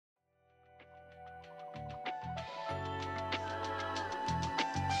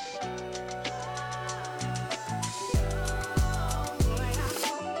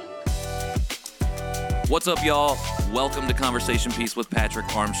What's up, y'all? Welcome to Conversation Piece with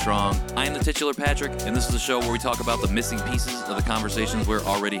Patrick Armstrong. I am the titular Patrick, and this is a show where we talk about the missing pieces of the conversations we're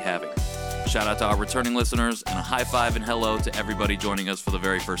already having. Shout out to our returning listeners, and a high five and hello to everybody joining us for the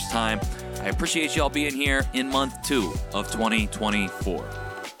very first time. I appreciate y'all being here in month 2 of 2024.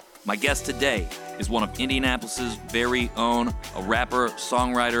 My guest today is one of Indianapolis's very own, a rapper,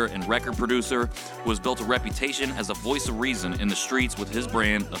 songwriter, and record producer who has built a reputation as a voice of reason in the streets with his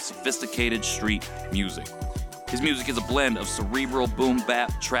brand of sophisticated street music. His music is a blend of cerebral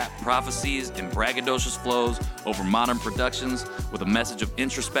boom-bap trap prophecies and braggadocious flows over modern productions with a message of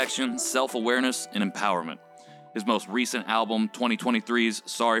introspection, self-awareness, and empowerment. His most recent album, 2023's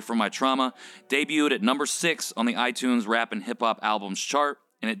Sorry for My Trauma, debuted at number 6 on the iTunes Rap and Hip Hop Albums chart,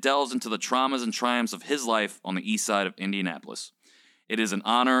 and it delves into the traumas and triumphs of his life on the east side of Indianapolis. It is an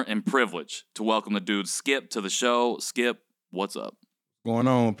honor and privilege to welcome the dude Skypp to the show. Skypp, what's up? What's going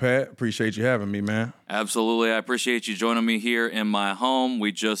on, Pat? Appreciate you having me, man. Absolutely. I appreciate you joining me here in my home.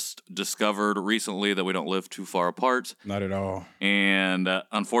 We just discovered recently that we don't live too far apart. Not at all. And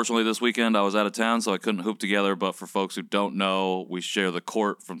unfortunately, this weekend I was out of town, so I couldn't hoop together. But for folks who don't know, we share the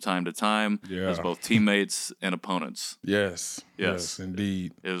court from time to time as both teammates and opponents. Yes,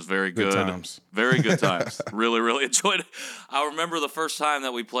 indeed. It was very good. Good times. Very good times. Really enjoyed it. I remember the first time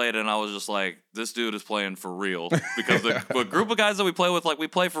that we played, and I was just like, this dude is playing for real. Because the group of guys that we play with, like, we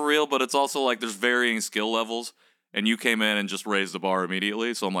play for real, but it's also like there's varying skill levels. And you came in and just raised the bar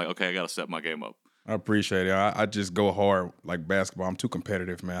immediately. So I'm like, okay, I got to step my game up. I appreciate it. I just go hard like basketball. I'm too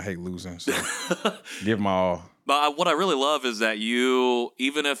competitive, man. I hate losing. So give my all. But what I really love is that you,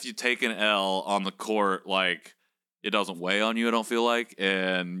 even if you take an L on the court, like, it doesn't weigh on you, I don't feel like.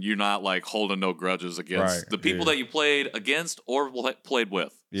 And you're not, like, holding no grudges against the people that you played against or played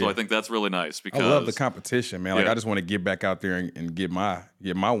with. Yeah. So I think that's really nice because I love the competition, man. Like, I just want to get back out there and get my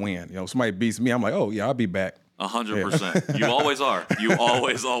win. You know, somebody beats me, I'm like, oh, yeah, I'll be back. 100%. You always are. You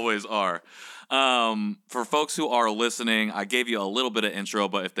always are. For folks who are listening, I gave you a little bit of intro,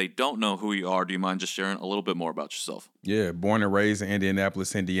 but if they don't know who you are, do you mind just sharing a little bit more about yourself? Yeah, born and raised in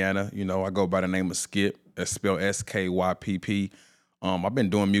Indianapolis, Indiana. You know, I go by the name of Skypp. That's spelled Skypp. I've been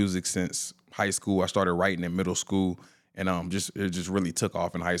doing music since high school. I started writing in middle school, and it just really took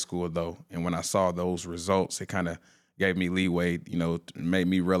off in high school, though. And when I saw those results, it kind of gave me leeway, you know, made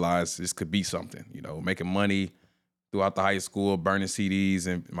me realize this could be something, you know, making money throughout the high school, burning CDs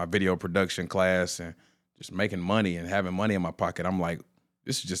in my video production class and just making money and having money in my pocket. I'm like,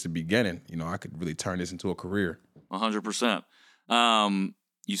 this is just the beginning. You know, I could really turn this into a career. 100%.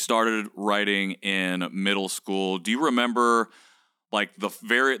 You started writing in middle school. Do you remember like the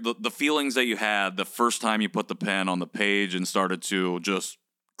feelings that you had the first time you put the pen on the page and started to just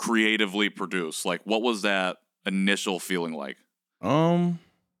creatively produce? Like, what was that initial feeling like?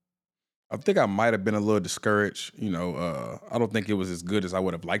 I think I might have been a little discouraged. You know, I don't think it was as good as I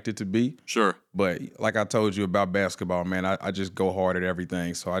would have liked it to be. Sure. But like I told you about basketball, man, I just go hard at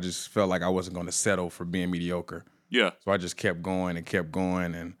everything. So I just felt like I wasn't going to settle for being mediocre. Yeah. So I just kept going.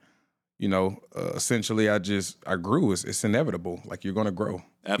 And, you know, essentially I grew. It's inevitable. Like, you're going to grow.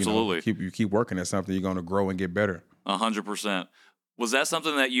 Absolutely. You keep working at something, you're going to grow and get better. 100%. Was that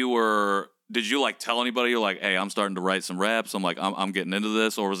something that did you like tell anybody? You're like, hey, I'm starting to write some raps. I'm like, I'm getting into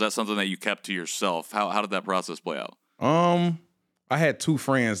this. Or was that something that you kept to yourself? How did that process play out? I had 2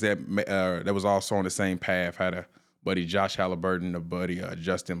 friends that was also on the same path. I had a buddy, Josh Halliburton, a buddy,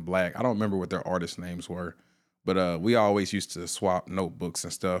 Justin Black. I don't remember what their artist names were, but we always used to swap notebooks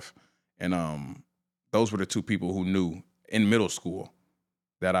and stuff. And those were the 2 people who knew in middle school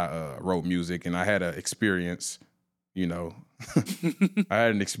that I wrote music. And I had an experience, you know, I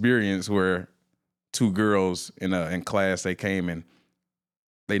had an experience where 2 girls in class, they came and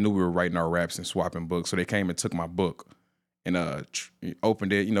they knew we were writing our raps and swapping books. So they came and took my book and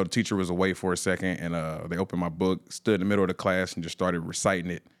opened it. You know, the teacher was away for a second, and they opened my book, stood in the middle of the class, and just started reciting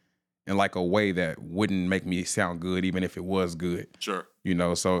it in like a way that wouldn't make me sound good, even if it was good. Sure. You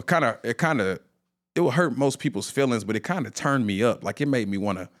know, so it would hurt most people's feelings, but it kind of turned me up. Like, it made me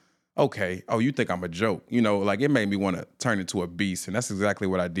want to, okay, oh, you think I'm a joke. You know, like, it made me want to turn into a beast, and that's exactly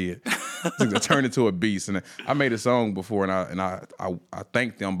what I did. I turned into a beast. And I made a song before, and I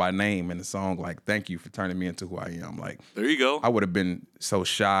thanked them by name in the song, like, thank you for turning me into who I am. Like, there you go. I would have been so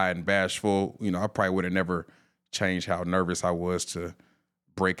shy and bashful. You know, I probably would have never changed how nervous I was to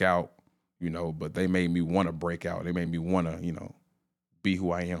break out, you know, but they made me want to break out. They made me want to, you know, be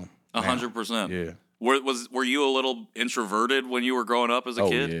who I am. 100%. Yeah. Were you a little introverted when you were growing up as a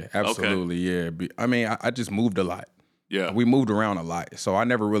kid? Yeah, absolutely, okay. Yeah. I mean, I just moved a lot. Yeah. We moved around a lot, so I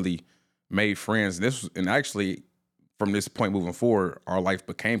never really made friends. And actually, from this point moving forward, our life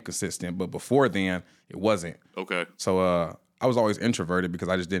became consistent. But before then, it wasn't. Okay. So I was always introverted because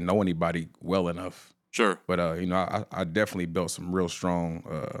I just didn't know anybody well enough. Sure. But I definitely built some real strong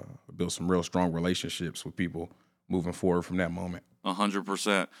relationships with people moving forward from that moment.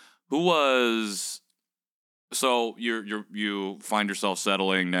 100%. Who was? So you find yourself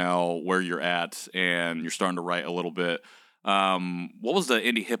settling now where you're at, and you're starting to write a little bit. What was the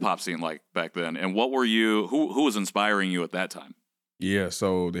indie hip hop scene like back then, and what were you? Who was inspiring you at that time? Yeah,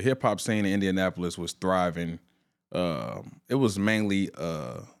 so the hip hop scene in Indianapolis was thriving. It was mainly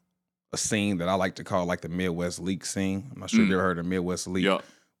a scene that I like to call like the Midwest League scene. I'm not sure if you ever heard of Midwest League,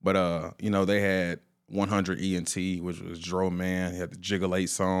 but they had 100 ENT, which was Dro Man. He had the Jiggle 8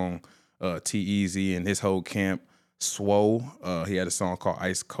 song, T-Eazy and his whole camp. Swole, he had a song called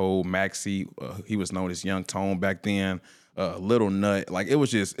Ice Cold. Maxie, he was known as Young Tone back then. Little Nut, like it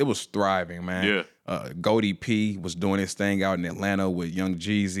was thriving, man. Yeah. Goldie P was doing his thing out in Atlanta with Young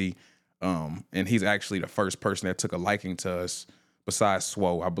Jeezy, and he's actually the first person that took a liking to us besides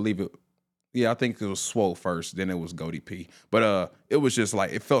Swole. I believe it. Yeah, I think it was Swole first, then it was Goldie P. But it was just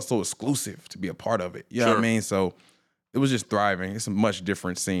like it felt so exclusive to be a part of it. You know what I mean? So it was just thriving. It's a much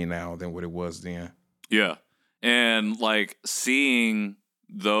different scene now than what it was then. Yeah, and like seeing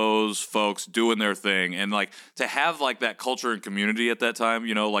those folks doing their thing, and like to have like that culture and community at that time,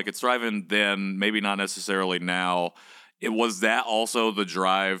 like it's thriving then, maybe not necessarily now. It was that also the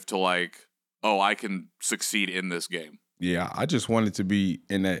drive to like, oh, I can succeed in this game. Yeah, I just wanted to be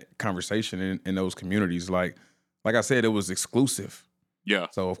in that conversation in those communities. Like I said, it was exclusive. Yeah.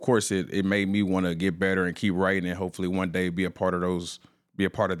 So of course it made me want to get better and keep writing, and hopefully one day be a part of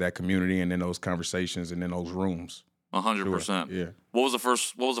that community and in those conversations and in those rooms. 100%. Sure. Yeah. What was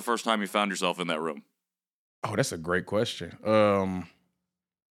the first time you found yourself in that room? Oh, that's a great question.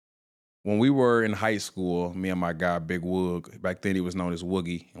 When we were in high school, me and my guy Big Woog, back then he was known as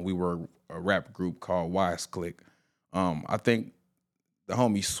Woogie, and we were a rap group called Wise Click. I think the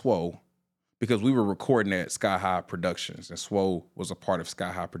homie Swole, because we were recording at Sky High Productions, and Swole was a part of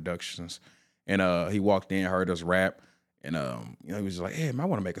Sky High Productions, and he walked in, heard us rap. And he was just like, "Hey, man, I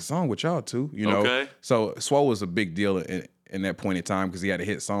want to make a song with y'all too." Okay. So Swole was a big deal in that point in time because he had a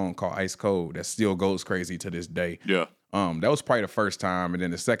hit song called Ice Cold that still goes crazy to this day. Yeah. That was probably the first time, and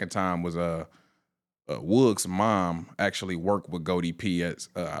then the second time was Woog's mom actually worked with Goldie P at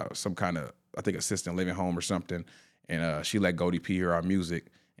some kind of, I think, assistant living home or something, and she let Goldie P hear our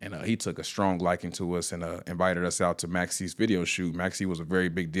music, and he took a strong liking to us and invited us out to Maxie's video shoot. Maxie was a very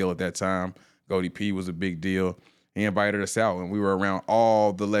big deal at that time. Goldie P was a big deal. He invited us out, and we were around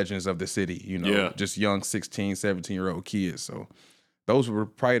all the legends of the city, just young 16, 17-year-old kids. So those were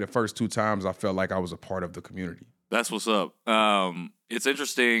probably the first two times I felt like I was a part of the community. That's what's up. It's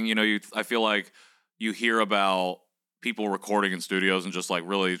interesting, I feel like you hear about people recording in studios and just like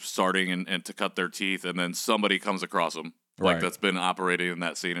really starting and to cut their teeth, and then somebody comes across them. Like that's been operating in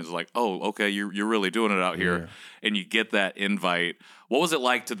that scene is like, oh, okay, you're really doing it out here, and you get that invite. What was it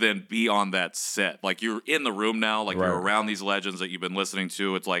like to then be on that set? Like you're in the room now, like you're around these legends that you've been listening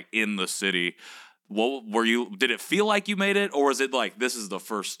to. It's like in the city. What were you? Did it feel like you made it, or was it like this is the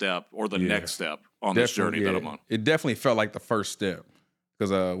first step or the next step on this journey that I'm on? It definitely felt like the first step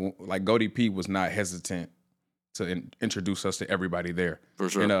because like Goldie P was not hesitant to introduce us to everybody there. For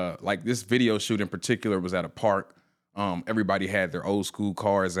sure. And like this video shoot in particular was at a park. Everybody had their old school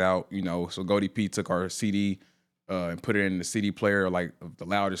cars out, so Goldie P took our CD and put it in the CD player, like the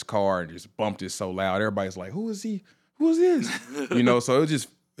loudest car, and just bumped it so loud. Everybody's like, who is he? Who is this? So it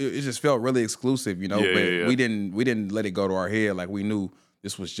just felt really exclusive, but we didn't let it go to our head. Like we knew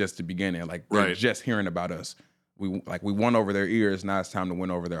this was just the beginning. Like they're just hearing about us. We won over their ears. Now it's time to win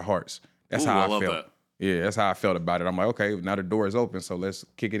over their hearts. That's how I felt. That. Yeah, that's how I felt about it. I'm like, okay, now the door is open, so let's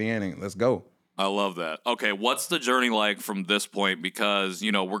kick it in and let's go. I love that. Okay, what's the journey like from this point? Because,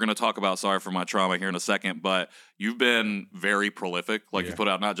 we're going to talk about Sorry for My Trauma here in a second, but you've been very prolific. Like, you put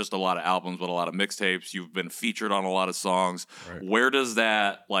out not just a lot of albums, but a lot of mixtapes. You've been featured on a lot of songs. Right. Where does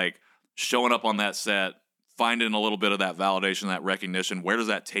that, like, showing up on that set, finding a little bit of that validation, that recognition, where does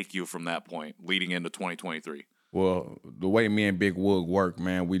that take you from that point leading into 2023? Well, the way me and Big Woog work,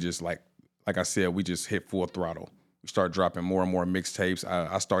 man, we just, like I said, we just hit full throttle. We started dropping more and more mixtapes.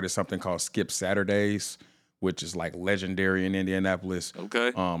 I started something called Skypp Saturdays, which is like legendary in Indianapolis.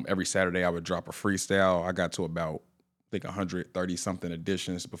 Okay. Every Saturday I would drop a freestyle. I got to about, I think, 130 something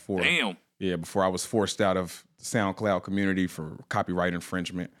editions before. Damn. Yeah, before I was forced out of the SoundCloud community for copyright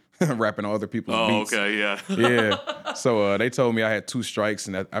infringement, rapping on other people's beats. Oh, okay, yeah. Yeah. So they told me I had 2 strikes,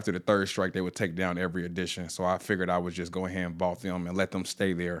 and after the 3rd strike, they would take down every edition. So I figured I would just go ahead and bought them and let them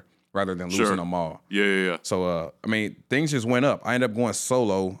stay there rather than losing them all. Yeah. So, I mean, things just went up. I ended up going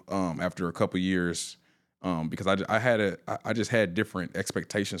solo after a couple years because I just had different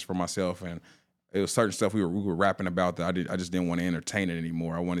expectations for myself, and it was certain stuff we were rapping about that I just didn't want to entertain it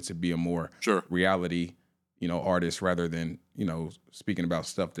anymore. I wanted to be a more reality, artist rather than speaking about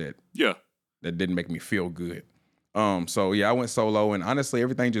stuff that didn't make me feel good. So yeah, I went solo, and honestly,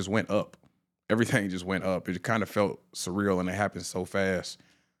 everything just went up. Everything just went up. It kind of felt surreal, and it happened so fast.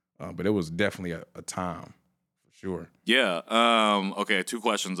 But it was definitely a time, for sure. Yeah. Okay, 2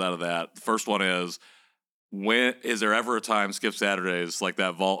 questions out of that. The first one is, when is there ever a time Skypp Saturdays like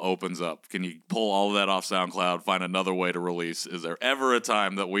that vault opens up? Can you pull all of that off SoundCloud, find another way to release? Is there ever a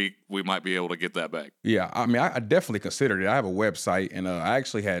time that we might be able to get that back? Yeah, I mean, I definitely considered it. I have a website, and I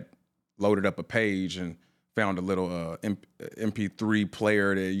actually had loaded up a page and found a little MP3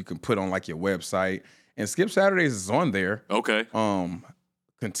 player that you can put on like your website. And Skypp Saturdays is on there. Okay.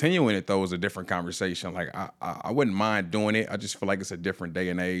 Continuing it though is a different conversation. Like I wouldn't mind doing it. I just feel like it's a different day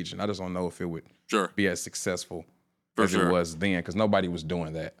and age, and I just don't know if it would be as successful as it was then, because nobody was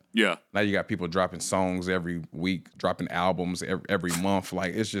doing that. Yeah. Now you got people dropping songs every week, dropping albums every month.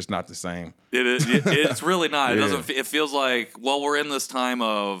 Like, it's just not the same. It is. It's really not. It doesn't. It feels like, well, we're in this time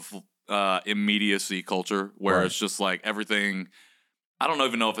of immediacy culture where it's just like everything. I don't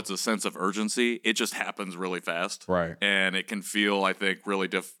even know if it's a sense of urgency. It just happens really fast. Right. And it can feel, I think, really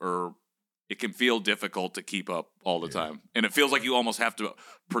it can feel difficult to keep up all the time. And it feels like you almost have to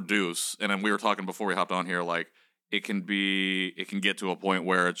produce. And then we were talking before we hopped on here, like it can get to a point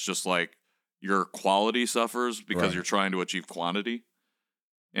where it's just like your quality suffers because you're trying to achieve quantity.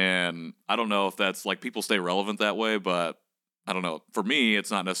 And I don't know if that's like people stay relevant that way, but I don't know. For me,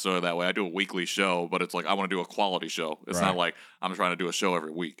 it's not necessarily that way. I do a weekly show, but it's like I want to do a quality show. It's not like I'm trying to do a show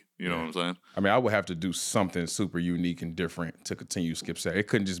every week. You know what I'm saying? I mean, I would have to do something super unique and different to continue Skypp Saturday. It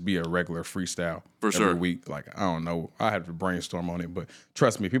couldn't just be a regular freestyle every week. Like, I don't know. I have to brainstorm on it. But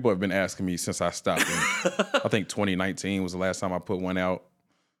trust me, people have been asking me since I stopped. I think 2019 was the last time I put one out.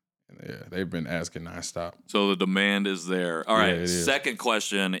 Yeah, they've been asking nonstop. So the demand is there. All right. Second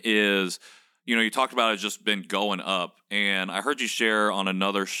question is, you talked about it's just been going up, and I heard you share on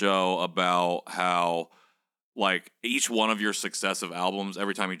another show about how, like, each one of your successive albums,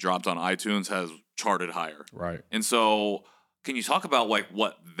 every time you dropped on iTunes, has charted higher. Right. And so, can you talk about like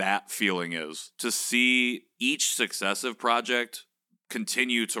what that feeling is to see each successive project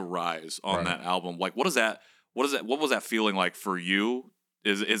continue to rise on that album? Like, what was that feeling like for you?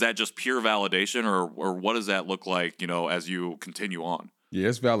 Is that just pure validation, or what does that look like, as you continue on? Yeah,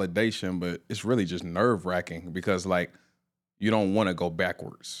 it's validation, but it's really just nerve-wracking because, like, you don't want to go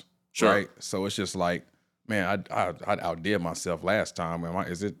backwards, right? So it's just like, man, I outdid myself last time.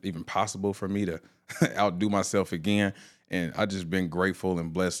 Is it even possible for me to outdo myself again? And I just been grateful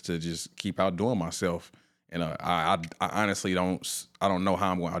and blessed to just keep outdoing myself. And I honestly don't know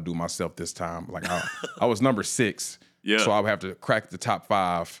how I'm going to outdo myself this time. Like, I was number 6, so I would have to crack the top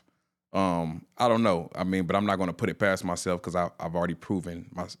 5. I don't know. I mean, but I'm not going to put it past myself because I've already proven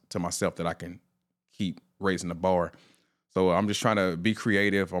to myself that I can keep raising the bar. So I'm just trying to be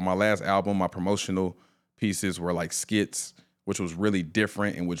creative. On my last album, my promotional pieces were like skits, which was really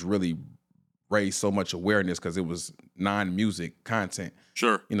different and which really raised so much awareness because it was non-music content.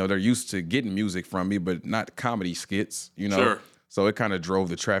 Sure. They're used to getting music from me, but not comedy skits, Sure. So it kind of drove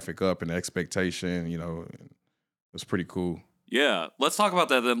the traffic up and the expectation, it was pretty cool. Yeah, let's talk about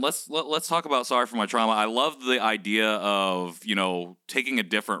that then. Let's talk about Sorry for My Trauma. I love the idea of, taking a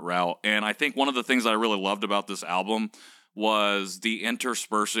different route. And I think one of the things that I really loved about this album was the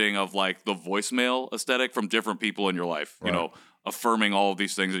interspersing of like the voicemail aesthetic from different people in your life, affirming all of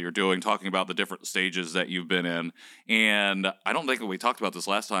these things that you're doing, talking about the different stages that you've been in. And I don't think we talked about this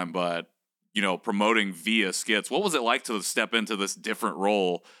last time, but, promoting via skits. What was it like to step into this different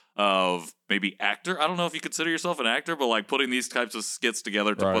role of maybe actor? I don't know if you consider yourself an actor, but like putting these types of skits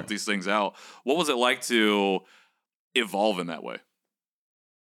together to put these things out. What was it like to evolve in that way?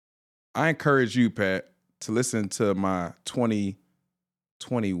 I encourage you, Pat, to listen to my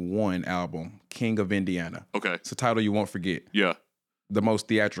 2021 album, King of Indiana. Okay. It's a title you won't forget. Yeah. The most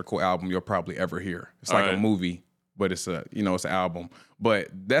theatrical album you'll probably ever hear. It's like a movie, but it's it's an album. But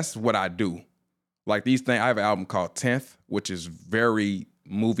that's what I do. Like these things, I have an album called 10th, which is very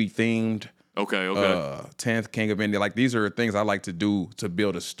movie themed. Okay. 10th, King of India. Like these are things I like to do to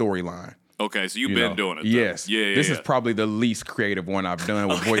build a storyline. Okay, so you've been doing it. Then. Yes. Yeah. This is probably the least creative one I've done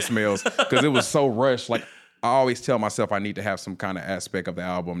with voicemails because it was so rushed. Like I always tell myself I need to have some kind of aspect of the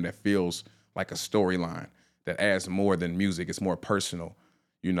album that feels like a storyline that adds more than music. It's more personal.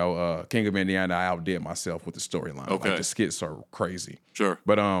 King of Indiana, I outdid myself with the storyline. Okay. Like the skits are crazy. Sure.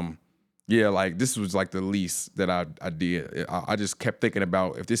 But Yeah, like this was like the least that I did. I just kept thinking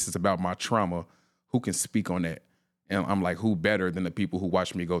about, if this is about my trauma, who can speak on that? And I'm like, who better than the people who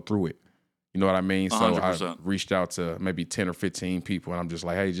watched me go through it? You know what I mean? So I 100%. reached out to maybe 10 or 15 people, and I'm just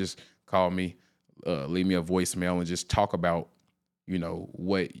like, hey, just call me, leave me a voicemail, and just talk about,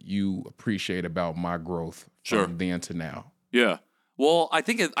 what you appreciate about my growth Sure. from then to now. Yeah. Well, I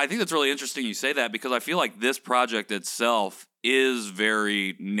think that's really interesting you say that, because I feel like this project itself is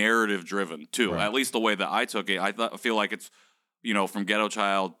very narrative driven too. Right. At least the way that I took it, I feel like it's, from Ghetto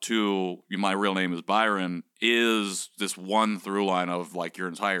Child to My Real Name is Byron is this one through line of like your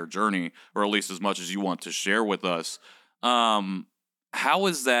entire journey, or at least as much as you want to share with us. How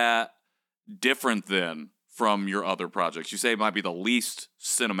is that different then from your other projects? You say it might be the least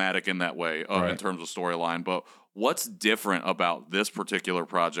cinematic in that way in terms of storyline, but what's different about this particular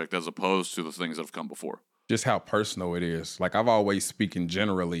project as opposed to the things that have come before? Just how personal it is. Like, I've always speaking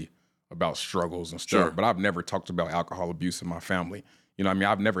generally about struggles and stuff, but I've never talked about alcohol abuse in my family. You know what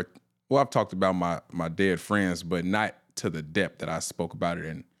I mean? I've talked about my dead friends, but not to the depth that I spoke about it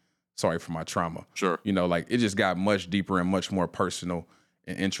in Sorry for My Trauma. Sure. Like it just got much deeper and much more personal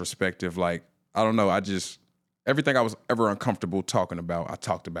and introspective. Like, I don't know, everything I was ever uncomfortable talking about, I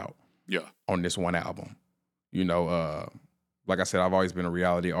talked about on this one album. Like I said, I've always been a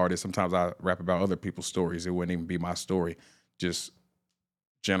reality artist. Sometimes I rap about other people's stories. It wouldn't even be my story, just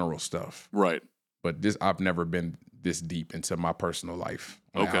general stuff. Right. But I've never been this deep into my personal life.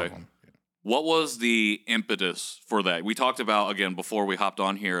 Okay. What was the impetus for that? We talked about, again, before we hopped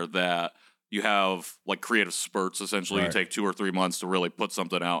on here, that you have like creative spurts, essentially. Right. You take 2 or 3 months to really put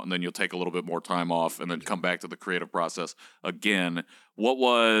something out, and then you'll take a little bit more time off and then come back to the creative process again. What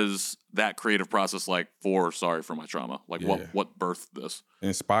was that creative process like for Sorry for My Trauma? Like what birthed this?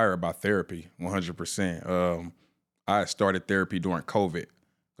 Inspired by therapy, 100%. I started therapy during COVID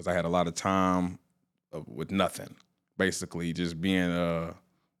because I had a lot of time with nothing. Basically, just being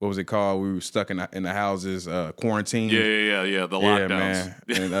what was it called? We were stuck in the houses, quarantine. Yeah. The lockdowns.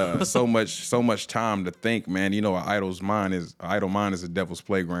 Man. And so much time to think, man. An idle mind is a devil's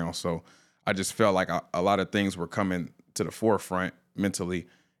playground. So I just felt like a lot of things were coming to the forefront mentally,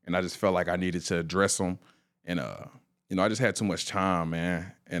 and I just felt like I needed to address them. And I just had too much time,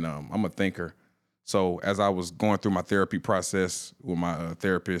 man. And I'm a thinker. So as I was going through my therapy process with my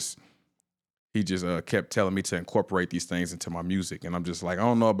therapist, he just kept telling me to incorporate these things into my music. And I'm just like, I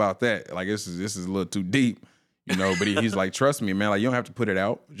don't know about that. Like, this is a little too deep, but he's like, trust me, man, like, you don't have to put it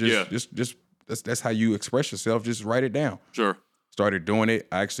out. Just that's how you express yourself. Just write it down. Sure. Started doing it.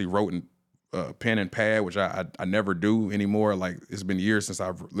 I actually wrote in pen and pad, which I never do anymore. Like, it's been years since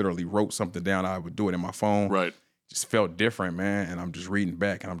I've literally wrote something down. I would do it in my phone. Right. Just felt different, man. And I'm just reading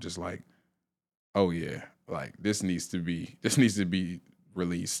back and I'm just like, oh yeah, like this needs to be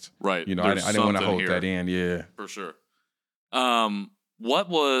released. Right. I didn't want to hold that in. Yeah. For sure.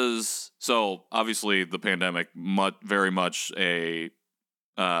 So obviously the pandemic, very much a,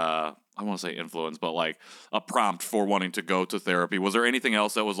 I want to say influence, but like a prompt for wanting to go to therapy. Was there anything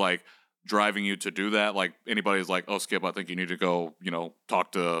else that was like driving you to do that? Like anybody's like, oh, Skypp, I think you need to go,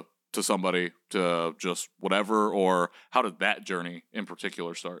 talk to somebody to just whatever, or how did that journey in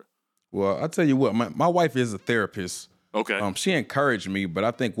particular start? Well, I'll tell you what, my wife is a therapist. Okay. She encouraged me, but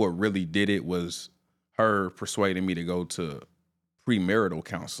I think what really did it was her persuading me to go to premarital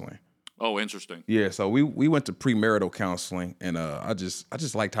counseling. Oh, interesting. Yeah, so we went to premarital counseling, and I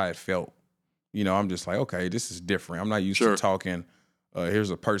just liked how it felt. I'm just like, okay, this is different. I'm not used to talking. Here's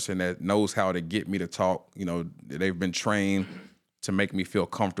a person that knows how to get me to talk. They've been trained to make me feel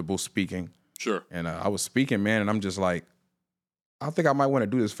comfortable speaking. Sure. And I was speaking, man, and I'm just like, I think I might want to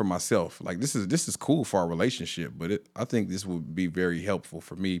do this for myself. Like, this is cool for our relationship, but I think this would be very helpful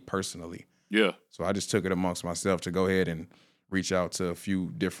for me personally. Yeah. So I just took it amongst myself to go ahead and reach out to a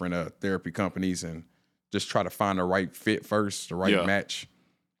few different therapy companies and just try to find the right fit first, the right match.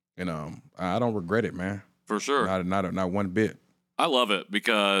 And I don't regret it, man. For sure. Not one bit. I love it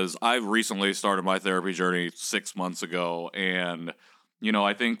because I recently started my therapy journey 6 months ago, and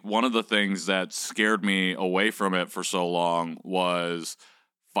I think one of the things that scared me away from it for so long was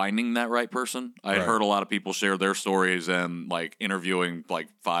finding that right person. I had heard a lot of people share their stories and like interviewing like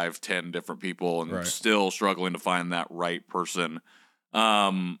 5-10 different people and still struggling to find that right person.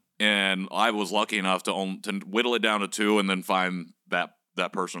 And I was lucky enough to whittle it down to 2 and then find that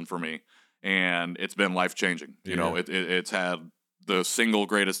person for me. And it's been life-changing. It's had the single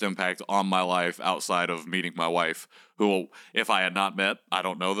greatest impact on my life outside of meeting my wife, who, if I had not met, I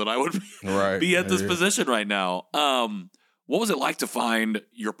don't know that I would be at this position right now. What was it like to find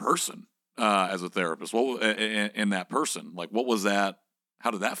your person as a therapist? What in that person? Like, what was that? How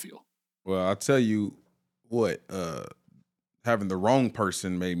did that feel? Well, I'll tell you what, having the wrong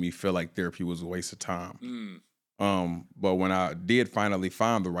person made me feel like therapy was a waste of time. Mm. But when I did finally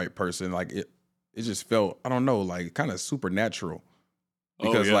find the right person, like it just felt, I don't know, like kind of supernatural Oh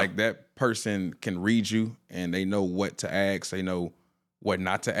because yeah. like that person can read you and they know what to ask, they know what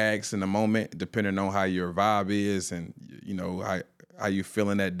not to ask in the moment, depending on how your vibe is and how you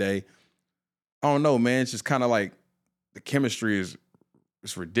feeling that day. I don't know, man. It's just kind of like the chemistry is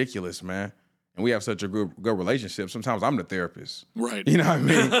it's ridiculous, man. And we have such a good relationship. Sometimes I'm the therapist. Right. You know what I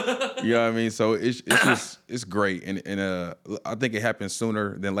mean? You know what I mean? So it's just it's great. And I think it happens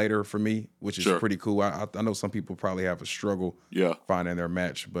sooner than later for me, which is Sure. pretty cool. I know some people probably have a struggle Yeah. finding their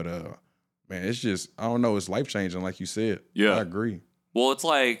match, but man, it's just I don't know, it's life changing, like you said. Yeah. I agree. Well, it's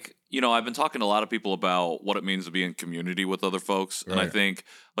like, I've been talking to a lot of people about what it means to be in community with other folks. And I Right. think,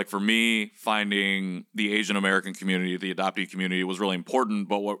 like, for me, finding the Asian American community, the adoptee community was really important.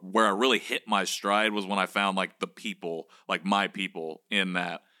 But where I really hit my stride was when I found, like, the people, like my people in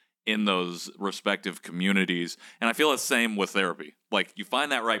those respective communities. And I feel the same with therapy. Like, you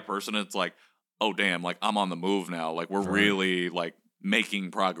find that right person, and it's like, oh, damn, like, I'm on the move now. Like, we're Right. really, like,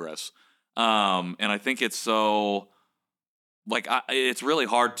 making progress. And I think it's so... Like it's really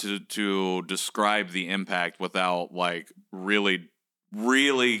hard to describe the impact without like really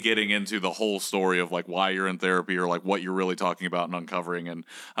getting into the whole story of like why you're in therapy or like what you're really talking about and uncovering. And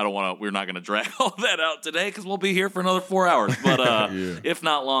we're not going to drag all that out today because we'll be here for another 4 hours, but Yeah. if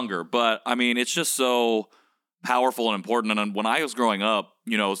not longer. But I mean, it's just so powerful and important. And when I was growing up,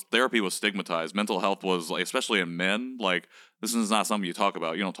 therapy was stigmatized. Mental health was, like, especially in men, like, this is not something you talk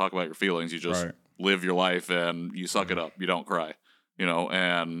about. You don't talk about your feelings. You just Right. live your life and you suck it up. You don't cry,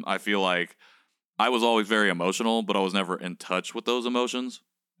 and I feel like I was always very emotional, but I was never in touch with those emotions.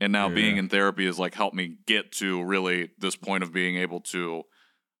 And now being Yeah. in therapy has like helped me get to really this point of being able to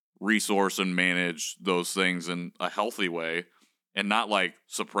resource and manage those things in a healthy way and not like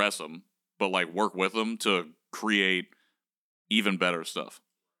suppress them, but like work with them to create even better stuff.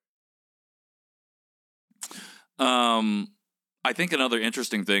 I think another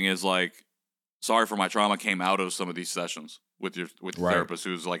interesting thing is like, sorry for my trauma came out of some of these sessions with your Right. therapist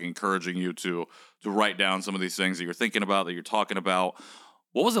who's like encouraging you to write down some of these things that you're thinking about, that you're talking about.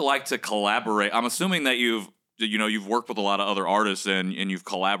 What was it like to collaborate? I'm assuming that you've worked with a lot of other artists and you've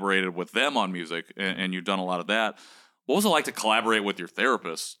collaborated with them on music and you've done a lot of that. What was it like to collaborate with your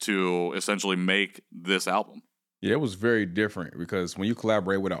therapist to essentially make this album? Yeah, it was very different because when you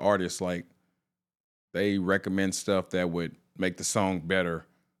collaborate with an artist, like they recommend stuff that would make the song better,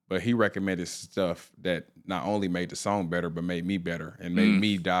 but he recommended stuff that not only made the song better, but made me better and made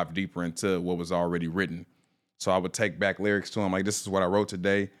me dive deeper into what was already written. So I would take back lyrics to him, like, this is what I wrote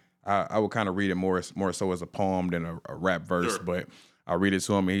today. I would kind of read it more so as a poem than a rap verse, Sure. but I read it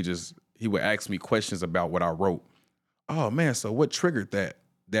to him and he would ask me questions about what I wrote. Oh man, so what triggered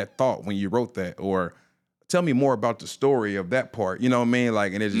that thought when you wrote that? Or tell me more about the story of that part. You know what I mean?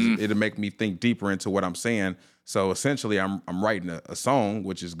 Like, and it'll make me think deeper into what I'm saying. So essentially, I'm writing a song,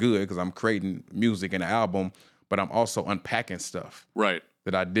 which is good because I'm creating music and an album, but I'm also unpacking stuff Right.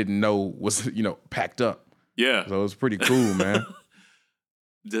 that I didn't know was packed up. Yeah. So it's pretty cool, man.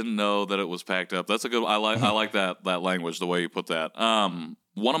 Didn't know that it was packed up. That's a good. I like that language, the way you put that.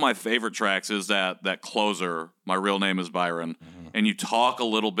 One of my favorite tracks is that closer. My real name is Byron, and you talk a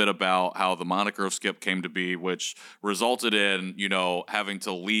little bit about how the moniker of Skypp came to be, which resulted in having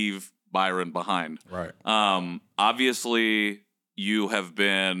to leave Byron behind. Right. Obviously, you have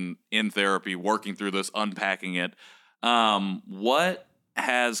been in therapy, working through this, unpacking it. What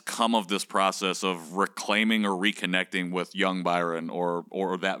has come of this process of reclaiming or reconnecting with young Byron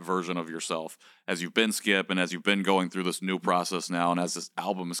or that version of yourself as you've been Skypp and as you've been going through this new process now and as this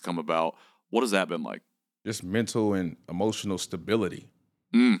album has come about? What has that been like? Just mental and emotional stability.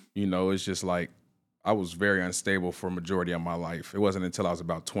 It's just like I was very unstable for a majority of my life. It wasn't until I was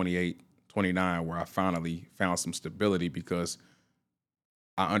about 28, 29 where I finally found some stability because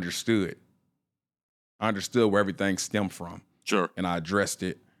I understood. I understood where everything stemmed from. Sure. And I addressed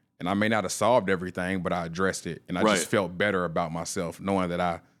it. And I may not have solved everything, but I addressed it. And I Right. just felt better about myself, knowing that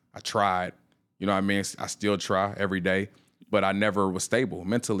I tried. You know what I mean? I still try every day, but I never was stable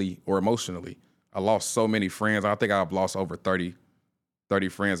mentally or emotionally. I lost so many friends. I think I've lost over 30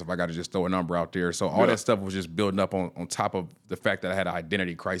 friends if I got to just throw a number out there. So all that stuff was just building up on top of the fact that I had an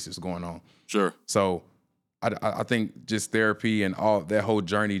identity crisis going on. Sure. So I think just therapy and all that whole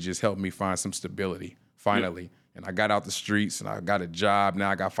journey just helped me find some stability finally. And I got out the streets and I got a job. Now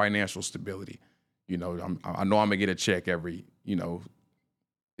I got financial stability. I know I'm gonna get a check every,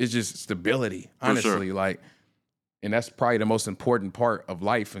 it's just stability. Honestly, sure. like And that's probably the most important part of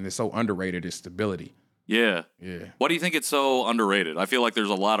life, and it's so underrated, is stability. Yeah. Yeah. Why do you think it's so underrated? I feel like there's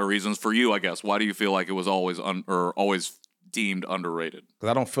a lot of reasons for you, I guess. Why do you feel like it was always always deemed underrated? Because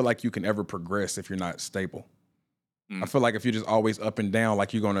I don't feel like you can ever progress if you're not stable. Mm. I feel like if you're just always up and down,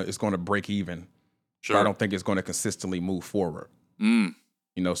 like it's gonna break even. Sure. But I don't think it's gonna consistently move forward. Mm.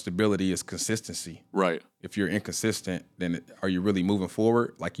 You know, stability is consistency. Right. If you're inconsistent, then are you really moving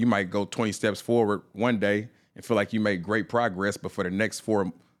forward? Like you might go 20 steps forward one day and feel like you made great progress, but for the next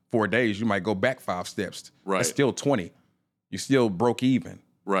four days, you might go back 5 steps. Right. That's still 20. You still broke even.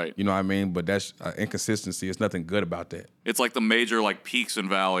 Right. You know what I mean? But that's inconsistency. There's nothing good about that. It's like the major like peaks and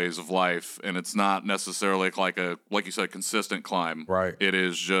valleys of life, and it's not necessarily like you said, consistent climb. Right. It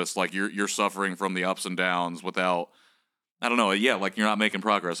is just like you're suffering from the ups and downs without, I don't know, yeah, like you're not making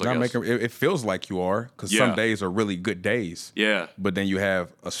progress, I guess. It feels like you are, because some days are really good days. Yeah. But then you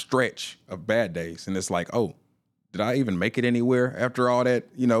have a stretch of bad days, and it's like, oh, did I even make it anywhere after all that?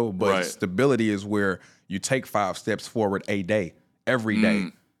 You know, but stability is where you take 5 steps forward a day, every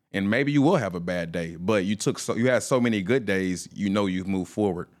day. And maybe you will have a bad day, but you had so many good days, you know you've moved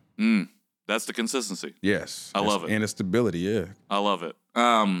forward. That's the consistency. Yes. I love it. And the stability, yeah. I love it.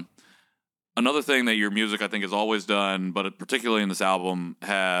 Another thing that your music, I think, has always done, but particularly in this album,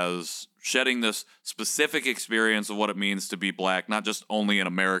 has shedding this specific experience of what it means to be black, not just only in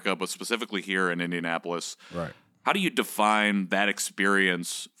America, but specifically here in Indianapolis. Right. How do you define that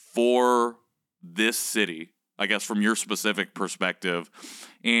experience for this city, I guess, from your specific perspective?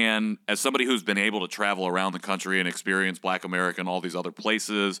 And as somebody who's been able to travel around the country and experience Black America and all these other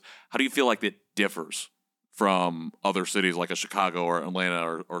places, how do you feel like it differs from other cities like a Chicago or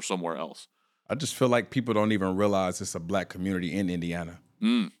Atlanta or somewhere else? I just feel like people don't even realize it's a black community in Indiana.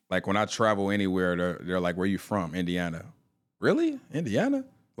 Like when I travel anywhere, they're like, where you from? Indiana. Really? Indiana?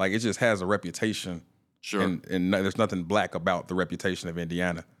 Like it just has a reputation. Sure. And there's nothing black about the reputation of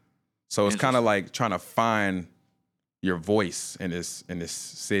Indiana. So it's kind of like trying to find your voice in this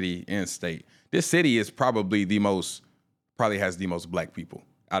city and state. This city is probably has the most black people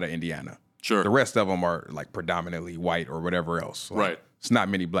out of Indiana. Sure. The rest of them are like predominantly white or whatever else. Like, right. It's not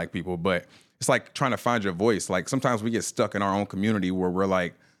many black people, but it's like trying to find your voice. Like sometimes we get stuck in our own community where we're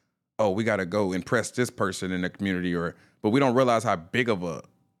like, oh, we got to go impress this person in the community, but we don't realize how big of a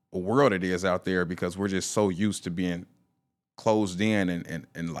world it is out there because we're just so used to being closed in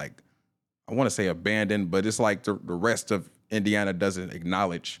and like, I want to say abandoned, but it's like the rest of Indiana doesn't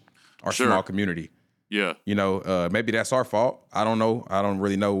acknowledge our small community. Yeah. You know, maybe that's our fault. I don't know. I don't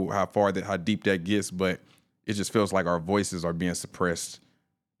really know how deep that gets, but it just feels like our voices are being suppressed.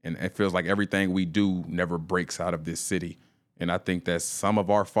 And it feels like everything we do never breaks out of this city. And I think that's some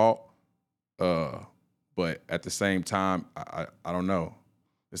of our fault. But at the same time, I don't know.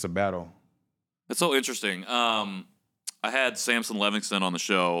 It's a battle. That's so interesting. I had Samson Livingston on the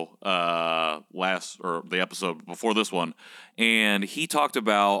show the episode before this one, and he talked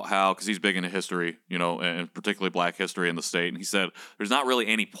about how, because he's big into history, you know, and particularly black history in the state, and he said there's not really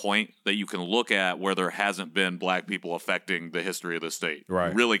any point that you can look at where there hasn't been black people affecting the history of the state.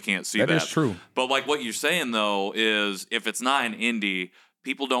 Right. You really can't see that. That is true. But like what you're saying, though, is if it's not in Indy,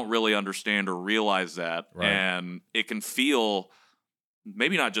 people don't really understand or realize that, and it can feel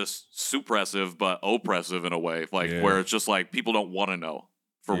maybe not just suppressive, but oppressive in a way, like where it's just like people don't want to know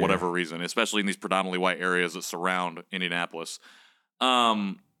for whatever reason, especially in these predominantly white areas that surround Indianapolis.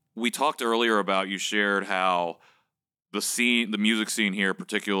 We talked earlier about, you shared how the music scene here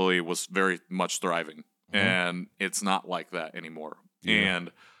particularly was very much thriving, and it's not like that anymore. Yeah.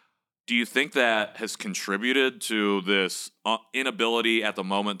 And do you think that has contributed to this inability at the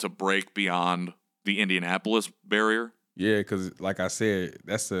moment to break beyond the Indianapolis barrier? Yeah, because like I said,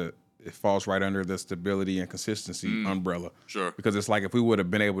 it falls right under the stability and consistency umbrella. Sure. Because it's like if we would have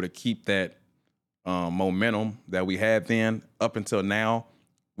been able to keep that momentum that we had then up until now,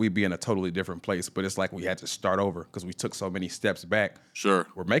 we'd be in a totally different place. But it's like we had to start over because we took so many steps back. Sure.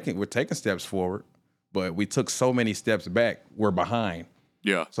 We're taking steps forward, but we took so many steps back, we're behind.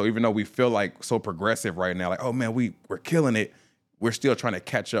 Yeah. So even though we feel like so progressive right now, like, oh man, we're killing it, we're still trying to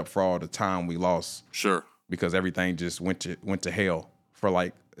catch up for all the time we lost. Sure. Because everything just went to hell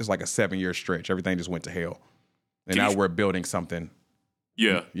for it's like a 7-year stretch. Everything just went to hell. And now we're building something.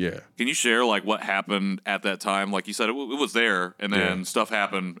 Yeah. Yeah. Can you share like what happened at that time? Like you said, it was there, and then stuff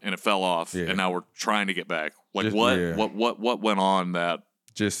happened and it fell off, and now we're trying to get back. Like what went on that?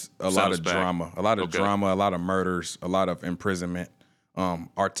 Just a lot of drama, a lot of murders, a lot of imprisonment.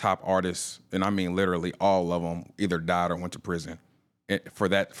 Our top artists, and I mean literally all of them, either died or went to prison. For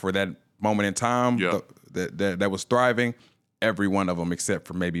that moment in time, that was thriving. Every one of them, except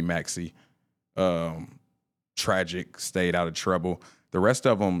for maybe Maxie, tragic, stayed out of trouble. The rest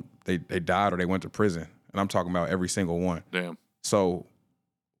of them, they died or they went to prison. And I'm talking about every single one. Damn. So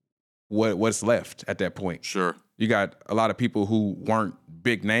what's left at that point? Sure. You got a lot of people who weren't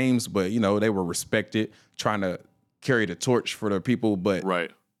big names, but, they were respected, trying to carry the torch for the people. But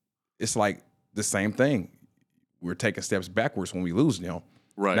right. It's like the same thing. We're taking steps backwards when we lose them.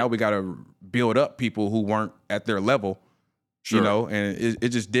 Right. Now we got to build up people who weren't at their level, sure. And it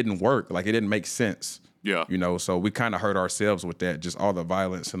just didn't work. Like, it didn't make sense. Yeah. So we kind of hurt ourselves with that, just all the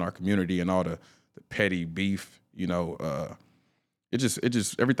violence in our community and all the petty beef, it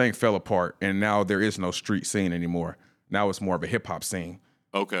just everything fell apart. And now there is no street scene anymore. Now it's more of a hip hop scene.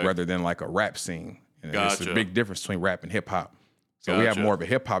 Okay. Rather than like a rap scene. And gotcha. It's a big difference between rap and hip hop. So we have more of a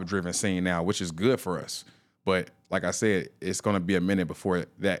hip hop driven scene now, which is good for us. But like I said, it's going to be a minute before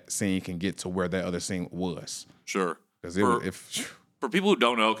that scene can get to where that other scene was. Sure. Because for people who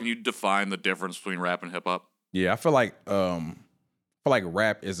don't know, can you define the difference between rap and hip hop? Yeah, I feel like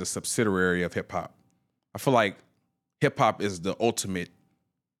rap is a subsidiary of hip hop. I feel like hip hop is the ultimate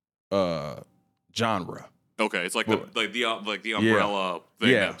genre. Okay, it's like the umbrella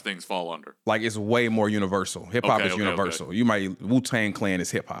thing that things fall under. Like, it's way more universal. Hip hop is universal. Okay. You might Wu-Tang Clan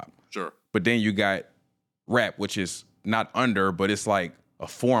is hip hop. Sure. But then you got rap, which is not under, but it's like a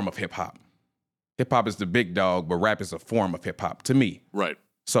form of hip hop. Hip hop is the big dog, but rap is a form of hip hop to me. Right.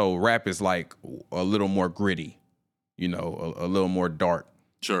 So rap is like a little more gritty, a little more dark.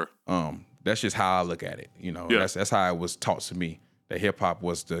 Sure. That's just how I look at it. That's how it was taught to me, that hip hop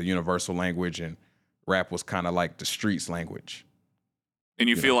was the universal language and rap was kind of like the streets language. And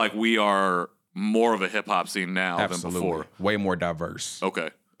you feel like we are more of a hip hop scene now Absolutely. than before. Way more diverse. Okay.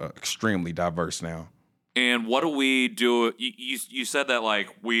 Extremely diverse now. And what do we do? You said that like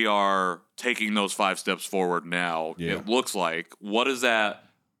we are taking those 5 steps forward now. Yeah. It looks like. What is that?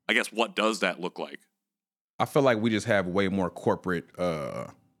 I guess what does that look like? I feel like we just have way more corporate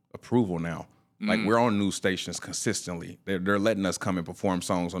approval now. Like, we're on news stations consistently. They're letting us come and perform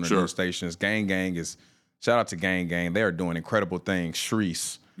songs on the news stations. Shout out to Gang Gang. They are doing incredible things.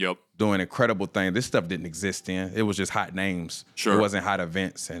 Shreese. Yep. Doing incredible things. This stuff didn't exist then. It was just hot names. Sure. It wasn't hot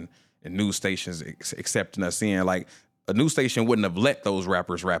events and news stations accepting us in. Like, a news station wouldn't have let those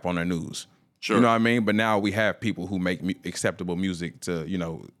rappers rap on the news. Sure. You know what I mean? But now we have people who make acceptable music to,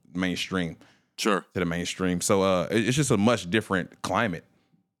 mainstream. Sure. To the mainstream. So it's just a much different climate.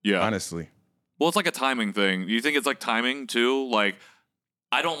 Yeah. Honestly. Well, it's like a timing thing. Do you think it's like timing too? Like,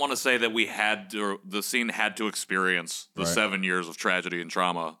 I don't want to say that the scene had to experience the 7 years of tragedy and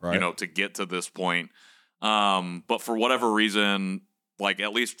trauma, to get to this point. But for whatever reason, like,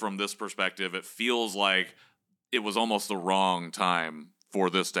 at least from this perspective, it feels like it was almost the wrong time for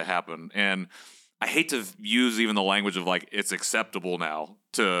this to happen. And I hate to use even the language of like, it's acceptable now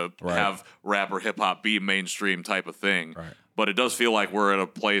to have rap or hip hop be mainstream type of thing. Right. But it does feel like we're at a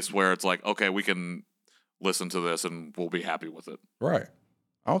place where it's like, okay, we can listen to this and we'll be happy with it. Right.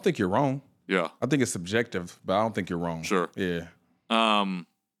 I don't think you're wrong. Yeah. I think it's subjective, but I don't think you're wrong. Sure. Yeah.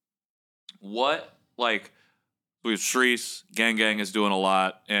 What, like, with Shreese, Gang Gang is doing a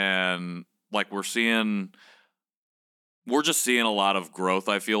lot, and like we're just seeing a lot of growth,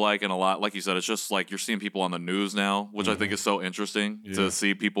 I feel like, and a lot, like you said, it's just like you're seeing people on the news now, which I think is so interesting to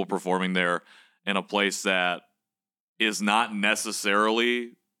see people performing there in a place that is not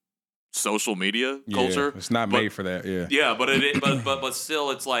necessarily social media culture. It's not made for that. Yeah. Yeah, but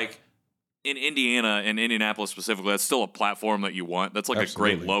still, it's like in Indiana and Indianapolis specifically, that's still a platform that you want. That's like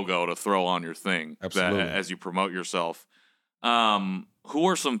Absolutely. a great logo to throw on your thing as you promote yourself. Who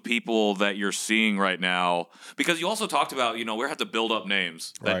are some people that you're seeing right now? Because you also talked about, we have to build up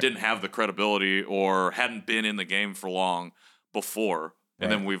names that didn't have the credibility or hadn't been in the game for long before.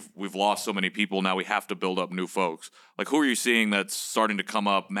 And then we've lost so many people. Now we have to build up new folks. Like, who are you seeing that's starting to come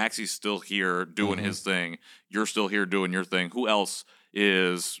up? Maxi's still here doing his thing. You're still here doing your thing. Who else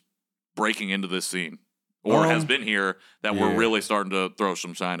is breaking into this scene or has been here that we're really starting to throw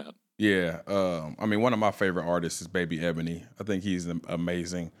some shine at? Yeah. One of my favorite artists is Baby Ebony. I think he's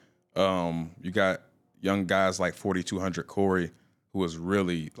amazing. You got young guys like 4200 Corey, who is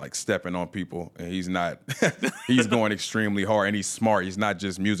really like stepping on people, and he's not. He's going extremely hard, and he's smart. He's not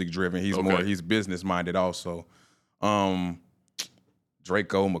just music driven. He's business minded also. Draco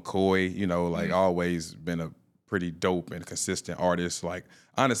McCoy, always been a pretty dope and consistent artist. Like,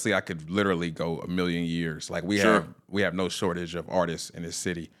 honestly, I could literally go a million years. Like, we have no shortage of artists in this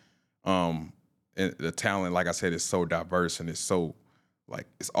city. And the talent, like I said, is so diverse and it's so like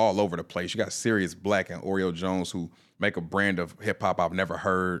it's all over the place. You got Sirius Black and Oreo Jones who make a brand of hip hop I've never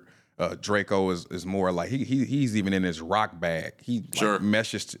heard. Draco is more like he's even in his rock bag. He like,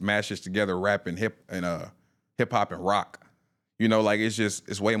 mashes together rap and hip and hip hop and rock. You know, like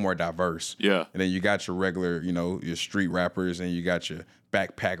it's way more diverse. Yeah. And then you got your regular, you know, your street rappers, and you got your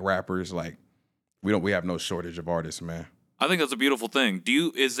backpack rappers. Like we have no shortage of artists, man. I think that's a beautiful thing.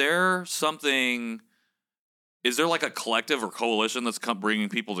 Is there like a collective or coalition that's bringing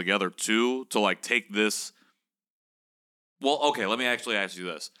people together to like take this? Well, okay, let me actually ask you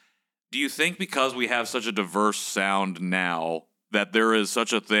this. Do you think because we have such a diverse sound now that there is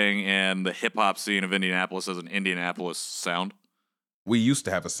such a thing in the hip-hop scene of Indianapolis as an Indianapolis sound? We used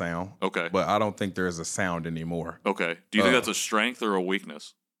to have a sound. Okay. But I don't think there's a sound anymore. Okay. Do you think that's a strength or a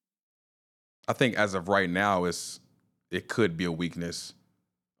weakness? I think as of right now, it could be a weakness.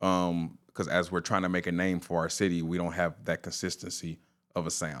 Because as we're trying to make a name for our city, we don't have that consistency of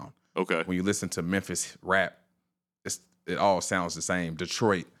a sound. Okay. When you listen to Memphis rap, it all sounds the same.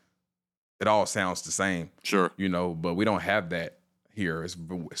 Detroit, it all sounds the same. Sure. You know, but we don't have that here. It's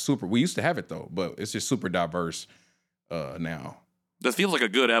super. We used to have it though, but it's just super diverse now. That feels like a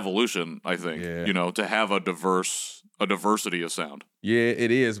good evolution, I think. Yeah. You know, to have a diversity of sound. Yeah,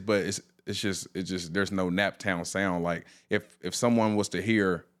 it is, but it's just there's no Naptown sound. Like if someone was to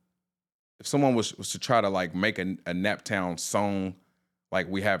hear, if someone was to try to like make a Naptown song, like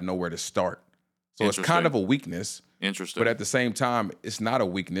we have nowhere to start. So it's kind of a weakness. Interesting. But at the same time, it's not a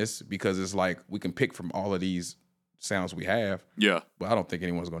weakness because it's like we can pick from all of these sounds we have. Yeah. But I don't think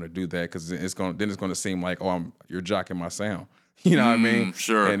anyone's going to do that because it's going to seem like, oh, you're jocking my sound. You know what I mean?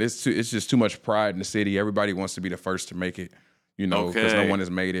 Sure. And it's just too much pride in the city. Everybody wants to be the first to make it, you know, because no one has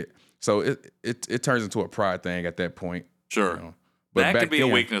made it. So it turns into a pride thing at that point. Sure. You know? But that back could be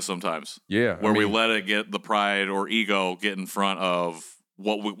then, a weakness sometimes. Yeah. Where we let it get the pride or ego get in front of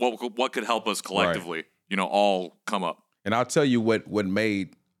what could help us collectively, right. You know, all come up. And I'll tell you what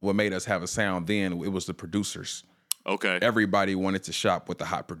made us have a sound then, it was the producers. Okay. Everybody wanted to shop with the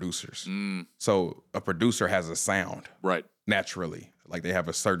hot producers. So a producer has a sound. Right. Naturally. Like they have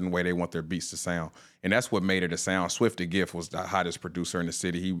a certain way they want their beats to sound. And that's what made it a sound. Swift the Gift was the hottest producer in the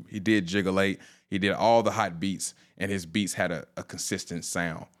city. He did Jiggle 8. He did all the hot beats, and his beats had a consistent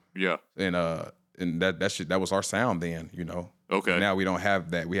sound. Yeah. And that was our sound then, you know. Okay. Now we don't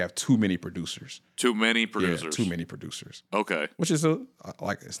have that. We have too many producers. Too many producers. Yeah, too many producers. Okay. Which is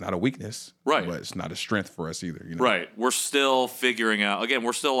it's not a weakness. Right. But it's not a strength for us either, you know. Right. We're still figuring out, again,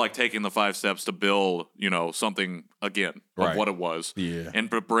 we're still like taking the 5 steps to build, you know, something again of right. what it was. Yeah. And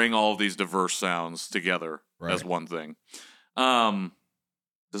bring all of these diverse sounds together right. as one thing.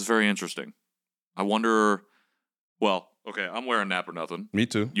 This is very interesting. I wonder, well, okay, I'm wearing Nap or Nothing. Me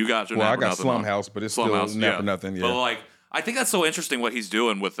too. You got your Nap I or Nothing. got Slum House, but it's still Nap or Nothing. Yeah. But like, I think that's so interesting what he's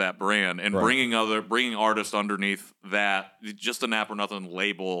doing with that brand and right. bringing artists underneath that, just a Nap or Nothing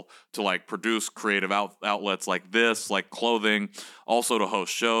label to like produce creative outlets like this, like clothing, also to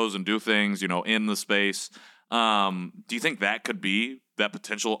host shows and do things, you know, in the space. Do you think that could be that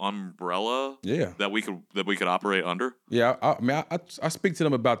potential umbrella? Yeah. That we could operate under? Yeah, I speak to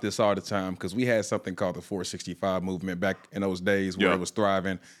them about this all the time because we had something called the 465 movement back in those days where it was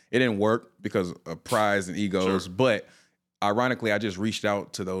thriving. It didn't work because of prides and egos, but ironically, I just reached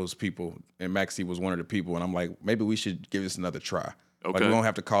out to those people, and Maxie was one of the people, and I'm like, maybe we should give this another try. Okay. Like, we don't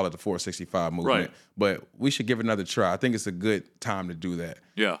have to call it the 465 movement, right. but we should give it another try. I think it's a good time to do that.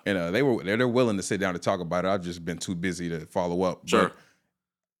 Yeah. And they're willing to sit down to talk about it. I've just been too busy to follow up. Sure. But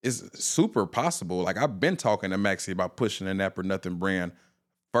it's super possible. Like, I've been talking to Maxie about pushing the Nap or Nothing brand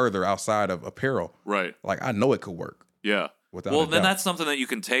further outside of apparel. Right. Like, I know it could work. Yeah. Well, then that's something that you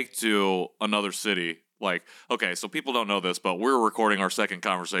can take to another city. Like, okay, so people don't know this, but we're recording our second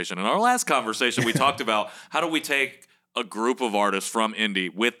conversation. In our last conversation, we talked about how do we take a group of artists from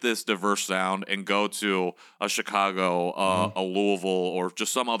indie with this diverse sound and go to a Chicago, a Louisville, or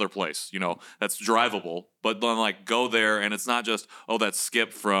just some other place, you know, that's drivable. But then, like, go there, and it's not just, oh, that's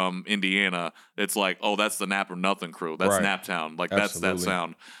Skypp from Indiana. It's like, oh, that's the Nap or Nothing crew. That's right. Naptown. Like, Absolutely. That's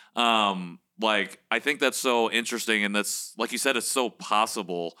that sound. Like, I think that's so interesting, and that's, like you said, it's so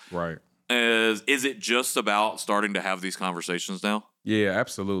possible. Right. Is it just about starting to have these conversations now? Yeah,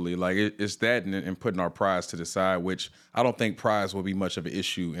 absolutely. Like it's that and putting our prize to the side, which I don't think prize will be much of an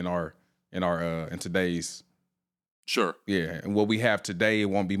issue in today's. Sure. Yeah, and what we have today, it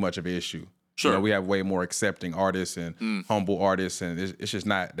won't be much of an issue. Sure. You know, we have way more accepting artists and humble artists, and it's just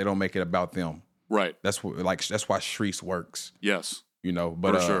not. They don't make it about them. Right. That's why Streets works. Yes. You know,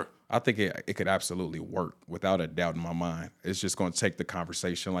 but for sure. I think it could absolutely work without a doubt in my mind. It's just going to take the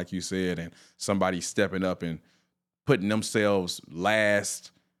conversation, like you said, and somebody stepping up and putting themselves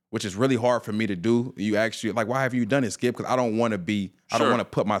last, which is really hard for me to do. You actually, like, why have you done it, Skip? Because I don't want to be, I don't want to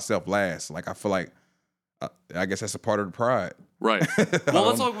put myself last. Like, I feel like I guess that's a part of the pride. Right. Well,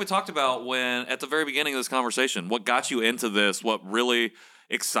 that's what we talked about when at the very beginning of this conversation. What got you into this? What really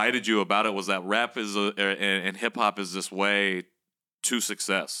excited you about it was that rap and hip hop is this way to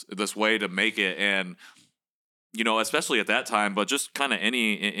success, this way to make it, and especially at that time, but just kind of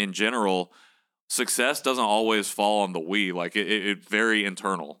any in general, success doesn't always fall on the we. Like it's very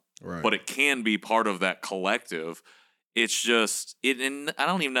internal, Right. but it can be part of that collective. It's just and I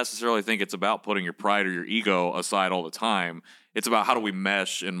don't even necessarily think it's about putting your pride or your ego aside all the time. It's about how do we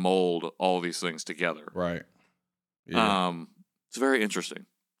mesh and mold all of these things together. Right. Yeah. It's very interesting.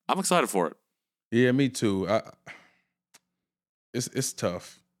 I'm excited for it. Yeah, me too. It's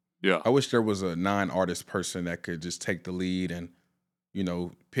tough. Yeah. I wish there was a non-artist person that could just take the lead and,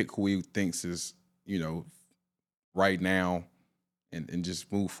 pick who he thinks is, right now and just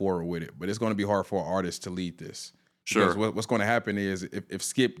move forward with it. But it's going to be hard for an artist to lead this. Sure. Because what's going to happen is if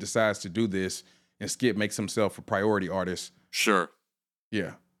Skypp decides to do this and Skypp makes himself a priority artist. Sure.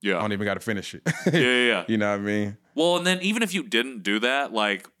 Yeah. Yeah. I don't even got to finish it. Yeah. You know what I mean? Well, and then even if you didn't do that,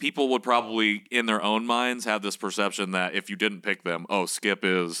 like people would probably in their own minds have this perception that if you didn't pick them, Skypp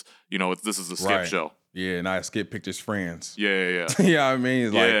is, this is the Skypp show. Yeah, and Skypp picked his friends. Yeah. You know what I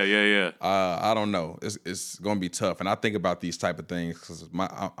mean? It's Yeah. I don't know. It's going to be tough. And I think about these type of things because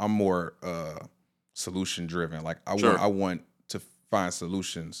I'm more solution driven. Like I want to find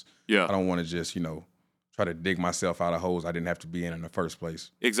solutions. Yeah. I don't want to just, try to dig myself out of holes I didn't have to be in the first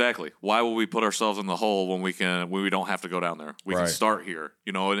place. Exactly. Why would we put ourselves in the hole when we don't have to go down there? We can start here,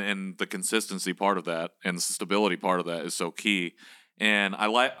 and the consistency part of that and the stability part of that is so key. And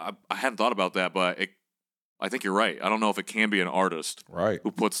I hadn't thought about that, but I think you're right. I don't know if it can be an artist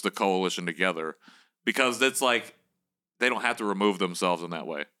who puts the coalition together because it's like they don't have to remove themselves in that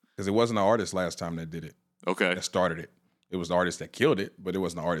way. Because it wasn't an artist last time that did it. Okay. That started it. It was the artist that killed it, but it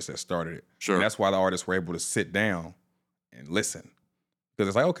wasn't the artist that started it. Sure. And that's why the artists were able to sit down and listen. Because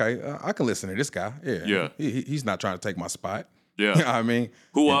it's like, okay, I can listen to this guy. Yeah. He's not trying to take my spot. Yeah. You know what I mean?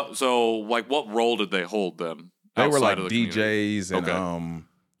 So, like, what role did they hold then? They were like DJs and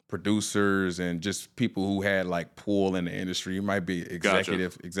producers and just people who had like pull in the industry. It might be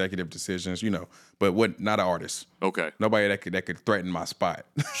executive decisions, but not an artist. Okay. Nobody that could threaten my spot.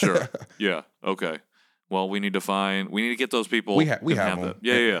 Sure. Yeah. Okay. Well, we need to get those people. We have them.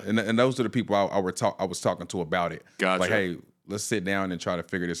 Yeah. And those are the people I was talking to about it. Gotcha. Like, hey, let's sit down and try to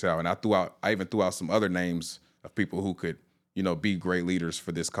figure this out. And I even threw out some other names of people who could, be great leaders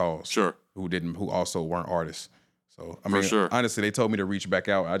for this cause. Sure. Who also weren't artists. So honestly, they told me to reach back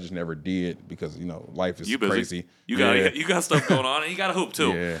out. I just never did because life is crazy. You got stuff going on, and you got to hoop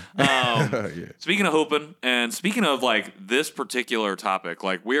too. Yeah. Speaking of hooping, and speaking of like this particular topic,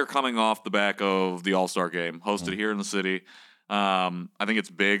 like we are coming off the back of the All-Star Game hosted here in the city. I think it's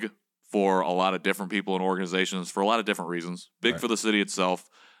big for a lot of different people and organizations for a lot of different reasons. Big for the city itself,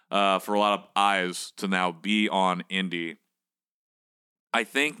 for a lot of eyes to now be on Indy. I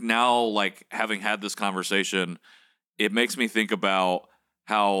think now, like having had this conversation, it makes me think about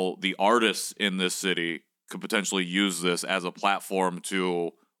how the artists in this city could potentially use this as a platform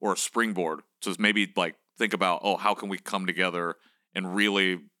or a springboard to maybe like think about, how can we come together and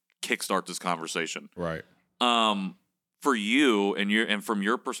really kickstart this conversation? Right. For you and from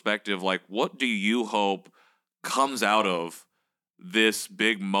your perspective, like what do you hope comes out of this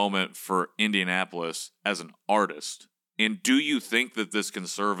big moment for Indianapolis as an artist? And do you think that this can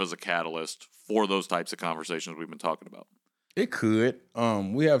serve as a catalyst for those types of conversations we've been talking about? It could.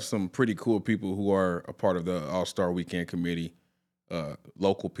 We have some pretty cool people who are a part of the All-Star Weekend Committee,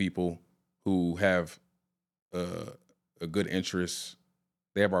 local people who have a good interest.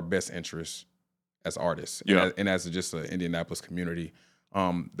 They have our best interests as artists and as just an Indianapolis community.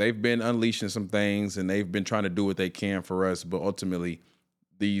 They've been unleashing some things and they've been trying to do what they can for us, but ultimately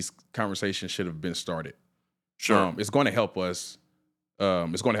these conversations should have been started. Sure. It's going to help us.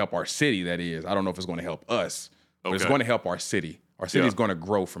 It's going to help our city, that is. I don't know if it's going to help us, but it's going to help our city. Our city is going to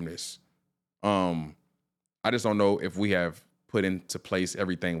grow from this. I just don't know if we have put into place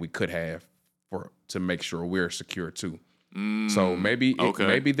everything we could have to make sure we're secure too. So maybe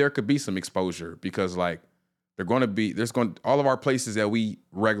there could be some exposure because like all of our places that we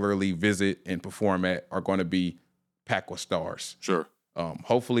regularly visit and perform at are going to be packed with stars. Sure.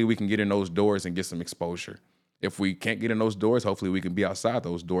 Hopefully we can get in those doors and get some exposure. If we can't get in those doors, hopefully we can be outside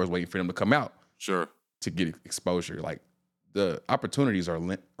those doors waiting for them to come out. Sure. To get exposure. Like the opportunities are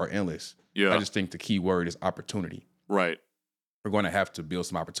endless. Yeah. I just think the key word is opportunity. Right. We're going to have to build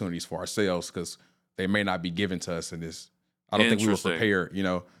some opportunities for ourselves because they may not be given to us in this. I don't think we were prepared,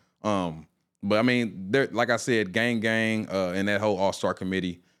 But I mean, like I said, gang, and that whole All-Star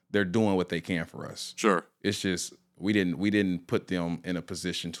committee, they're doing what they can for us. Sure. It's just we didn't put them in a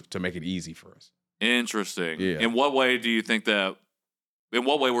position to make it easy for us. Interesting. Yeah. In what way do you think that? In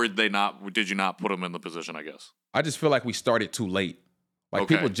what way did you not put them in the position? I guess. I just feel like we started too late. Like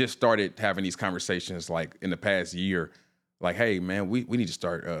Okay. people just started having these conversations like in the past year. Like, hey man, we need to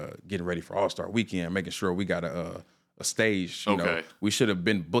start getting ready for All-Star Weekend, making sure we got a stage. You know, we should have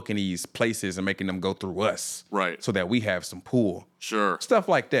been booking these places and making them go through us, right? So that we have some pull, sure, stuff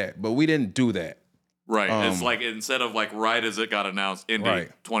like that. But we didn't do that, right? It's like instead of like right as it got announced, Indy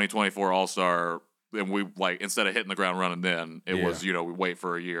 2024 All-Star, and we like instead of hitting the ground running, then it was we wait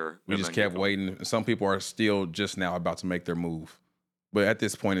for a year. We just kept waiting. Some people are still just now about to make their move. But at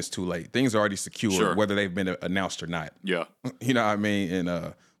this point, it's too late. Things are already secure, whether they've been announced or not. Yeah, you know what I mean.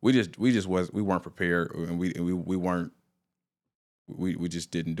 And we weren't prepared, and we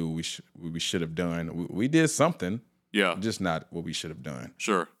just didn't do what we should have done. We did something, just not what we should have done.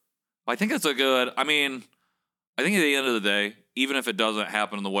 Sure, I think it's a good. I mean, I think at the end of the day, even if it doesn't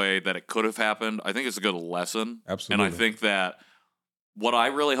happen in the way that it could have happened, I think it's a good lesson. Absolutely, and I think that. What I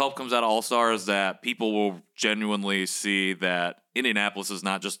really hope comes out of All-Star is that people will genuinely see that Indianapolis is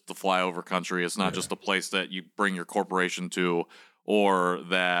not just the flyover country. It's not just a place that you bring your corporation to, or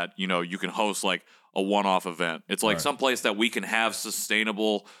that, you can host like a one-off event. It's like some place that we can have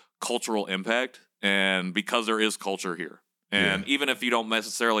sustainable cultural impact, and because there is culture here. And even if you don't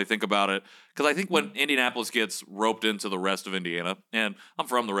necessarily think about it, because I think when Indianapolis gets roped into the rest of Indiana, and I'm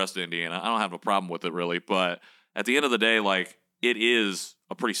from the rest of Indiana, I don't have a problem with it really, but at the end of the day, like, it is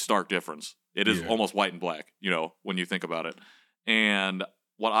a pretty stark difference. It is almost white and black, when you think about it. And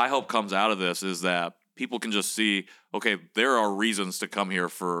what I hope comes out of this is that people can just see, okay, there are reasons to come here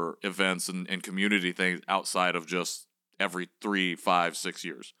for events and community things outside of just every 3, 5, 6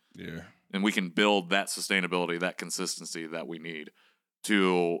 years. Yeah. And we can build that sustainability, that consistency that we need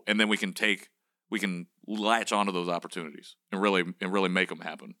and then we can latch onto those opportunities and really make them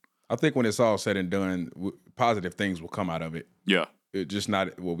happen. I think when it's all said and done, positive things will come out of it. Yeah. It's just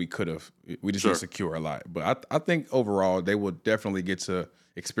not what we could have. We just didn't secure a lot. But I think overall, they will definitely get to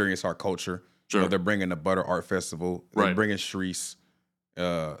experience our culture. Sure. They're bringing the Butter Art Festival. They're bringing Shreese.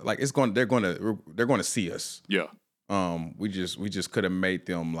 They're going to see us. Yeah. We just could have made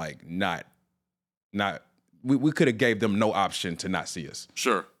them like not. We could have gave them no option to not see us.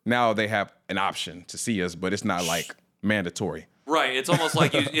 Sure. Now they have an option to see us, but it's not like mandatory. Right, it's almost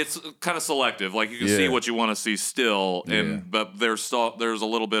like it's kind of selective. Like you can see what you want to see still, but there's a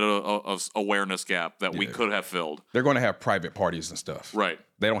little bit of awareness gap that we could have filled. They're going to have private parties and stuff. Right,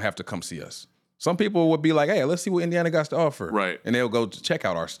 they don't have to come see us. Some people would be like, "Hey, let's see what Indiana got to offer." Right, and they'll go to check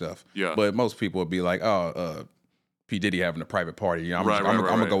out our stuff. Yeah, but most people would be like, "Oh, P Diddy having a private party. I'm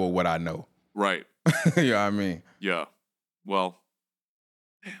gonna go with what I know." Right. You know what I mean? Yeah. Well,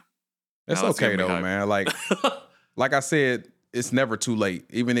 it's okay though, man. Like I said. It's never too late.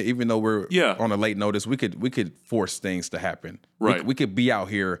 Even though we're on a late notice, we could force things to happen. Right. We could be out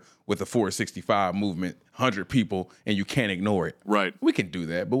here with a 465 movement, 100 people, and you can't ignore it. Right. We can do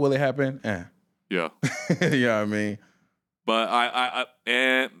that, but will it happen? Yeah. You know what I mean? But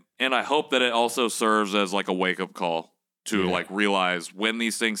I hope that it also serves as like a wake-up call to like realize when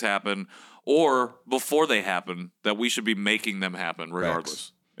these things happen or before they happen that we should be making them happen regardless.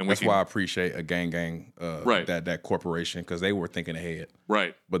 Facts. And that's why I appreciate a gang that corporation, because they were thinking ahead.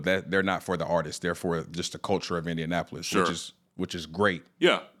 Right. But they're not for the artists. They're for just the culture of Indianapolis, which is great.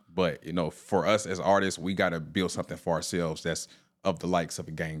 Yeah. But, for us as artists, we got to build something for ourselves that's of the likes of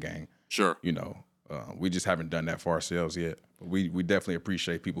a gang. Sure. We just haven't done that for ourselves yet. But we definitely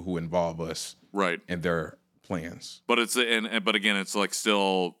appreciate people who involve us in their plans. But but again, it's like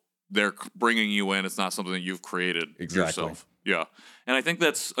still they're bringing you in. It's not something that you've created yourself. Yeah. And I think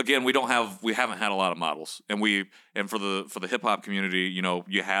that's, again, we haven't had a lot of models. And for the hip hop community,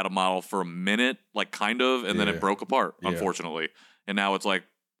 you had a model for a minute, like kind of, and then it broke apart, unfortunately. And now it's like,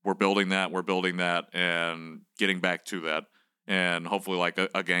 we're building that and getting back to that. And hopefully like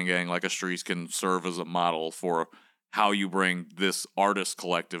a gang, like a Shreese can serve as a model for how you bring this artist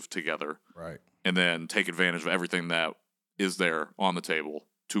collective together. Right. And then take advantage of everything that is there on the table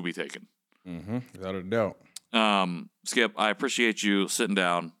to be taken. Mm-hmm. Without a doubt. Skypp, I appreciate you sitting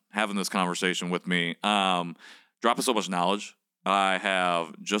down, having this conversation with me. Dropping so much knowledge. I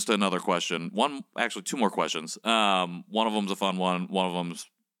have just another question. Two more questions. One of them's a fun one. One of them's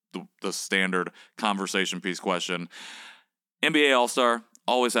the standard conversation piece question. NBA All-Star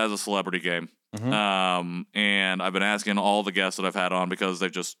always has a celebrity game. Mm-hmm. And I've been asking all the guests that I've had on because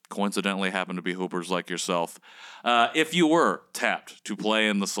they've just coincidentally happened to be hoopers like yourself. If you were tapped to play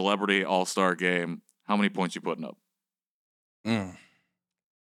in the Celebrity All-Star game, how many points you putting up?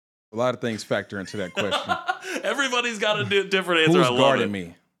 A lot of things factor into that question. Everybody's got a different answer. Who's I love guarding it.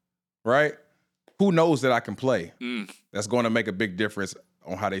 me? Right? Who knows that I can play? Mm. That's going to make a big difference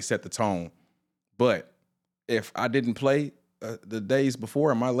on how they set the tone. But if I didn't play the days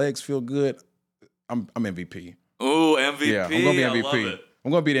before and my legs feel good, I'm MVP. Oh, MVP. Yeah, I'm going to be MVP. I love it.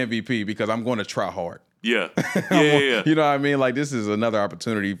 I'm going to be the MVP because I'm going to try hard. Yeah. Yeah. You know what I mean? Like, this is another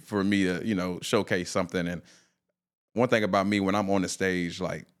opportunity for me to, you know, showcase something. And one thing about me, when I'm on the stage,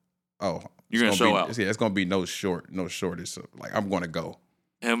 like, oh, you're going to show out. Yeah, it's going to be no shortage. So, like, I'm going to go.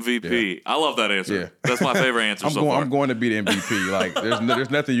 MVP. Yeah. I love that answer. Yeah. That's my favorite answer so far. I'm going to be the MVP. Like, there's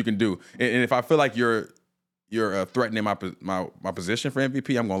nothing you can do. And if I feel like you're threatening my position for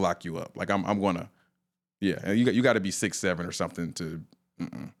MVP, I'm going to lock you up. Like, I'm going to, yeah. You got to be 6'7" or something to.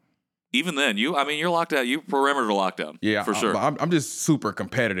 Even then, you're locked out. You perimeter lockdown. Yeah, for sure. I'm just super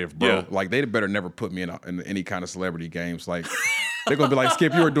competitive, bro. Yeah. Like, they better never put me in any kind of celebrity games. Like, they're gonna be like,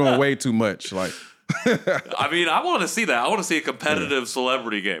 Skypp, you were doing way too much. Like, I want to see that. I want to see a competitive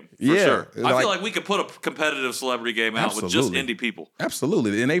celebrity game for sure. I feel like we could put a competitive celebrity game out with just indie people.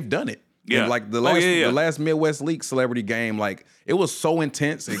 Absolutely, and they've done it. Yeah, and like the last Midwest League celebrity game, like it was so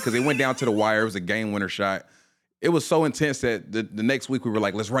intense because it went down to the wire. It was a game winner shot. It was so intense that the next week we were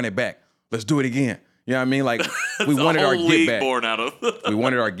like, let's run it back. Let's do it again. You know what I mean? Like we wanted our get back. Born out of. We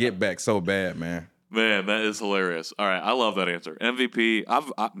wanted our get back so bad, man. Man, that is hilarious. All right, I love that answer. MVP.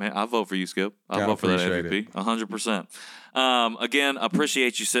 I vote for you, Skypp. I vote for that MVP. 100%. Again,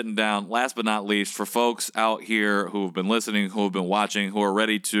 appreciate you sitting down. Last but not least, for folks out here who have been listening, who have been watching, who are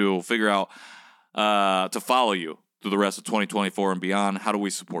ready to figure out to follow you through the rest of 2024 and beyond, how do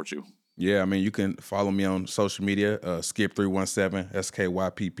we support you? Yeah, I mean, you can follow me on social media, Skypp317,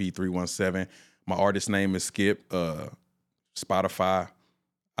 SKYPP317. My artist name is Skypp. Spotify,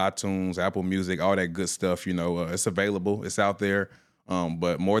 iTunes, Apple Music, all that good stuff. You know, it's available. It's out there.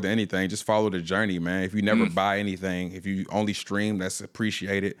 But more than anything, just follow the journey, man. If you never buy anything, if you only stream, that's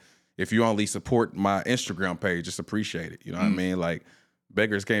appreciated. If you only support my Instagram page, just appreciate it. You know what I mean? Like,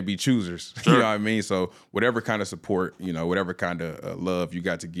 beggars can't be choosers. Sure. You know what I mean? So whatever kind of support, you know, whatever kind of love you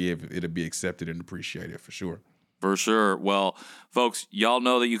got to give, it'll be accepted and appreciated for sure. For sure. Well, folks, y'all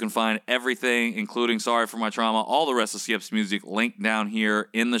know that you can find everything, including Sorry for My Trauma, all the rest of Skypp's music linked down here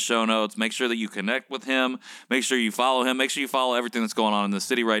in the show notes. Make sure that you connect with him. Make sure you follow him. Make sure you follow everything that's going on in the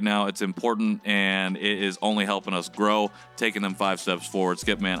city right now. It's important, and it is only helping us grow, taking them 5 steps forward.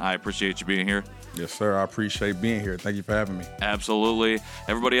 Skypp, man, I appreciate you being here. Yes, sir. I appreciate being here. Thank you for having me. Absolutely.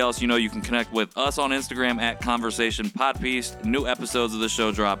 Everybody else, you know, you can connect with us on Instagram at Conversation Podpiece. New episodes of the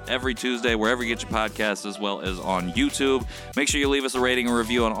show drop every Tuesday, wherever you get your podcasts, as well as on YouTube. Make sure you leave us a rating and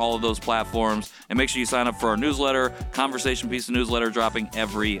review on all of those platforms. And make sure you sign up for our newsletter, Conversation Piece newsletter, dropping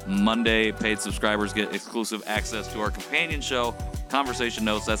every Monday. Paid subscribers get exclusive access to our companion show, Conversation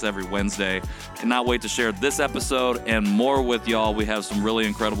Notes. That's every Wednesday. Cannot wait to share this episode and more with y'all. We have some really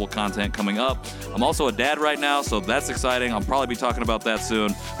incredible content coming up. I'm also a dad right now, so that's exciting. I'll probably be talking about that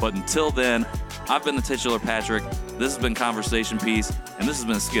soon. But until then, I've been the titular Patrick. This has been Conversation Piece, and this has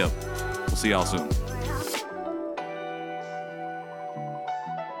been Skypp. We'll see y'all soon.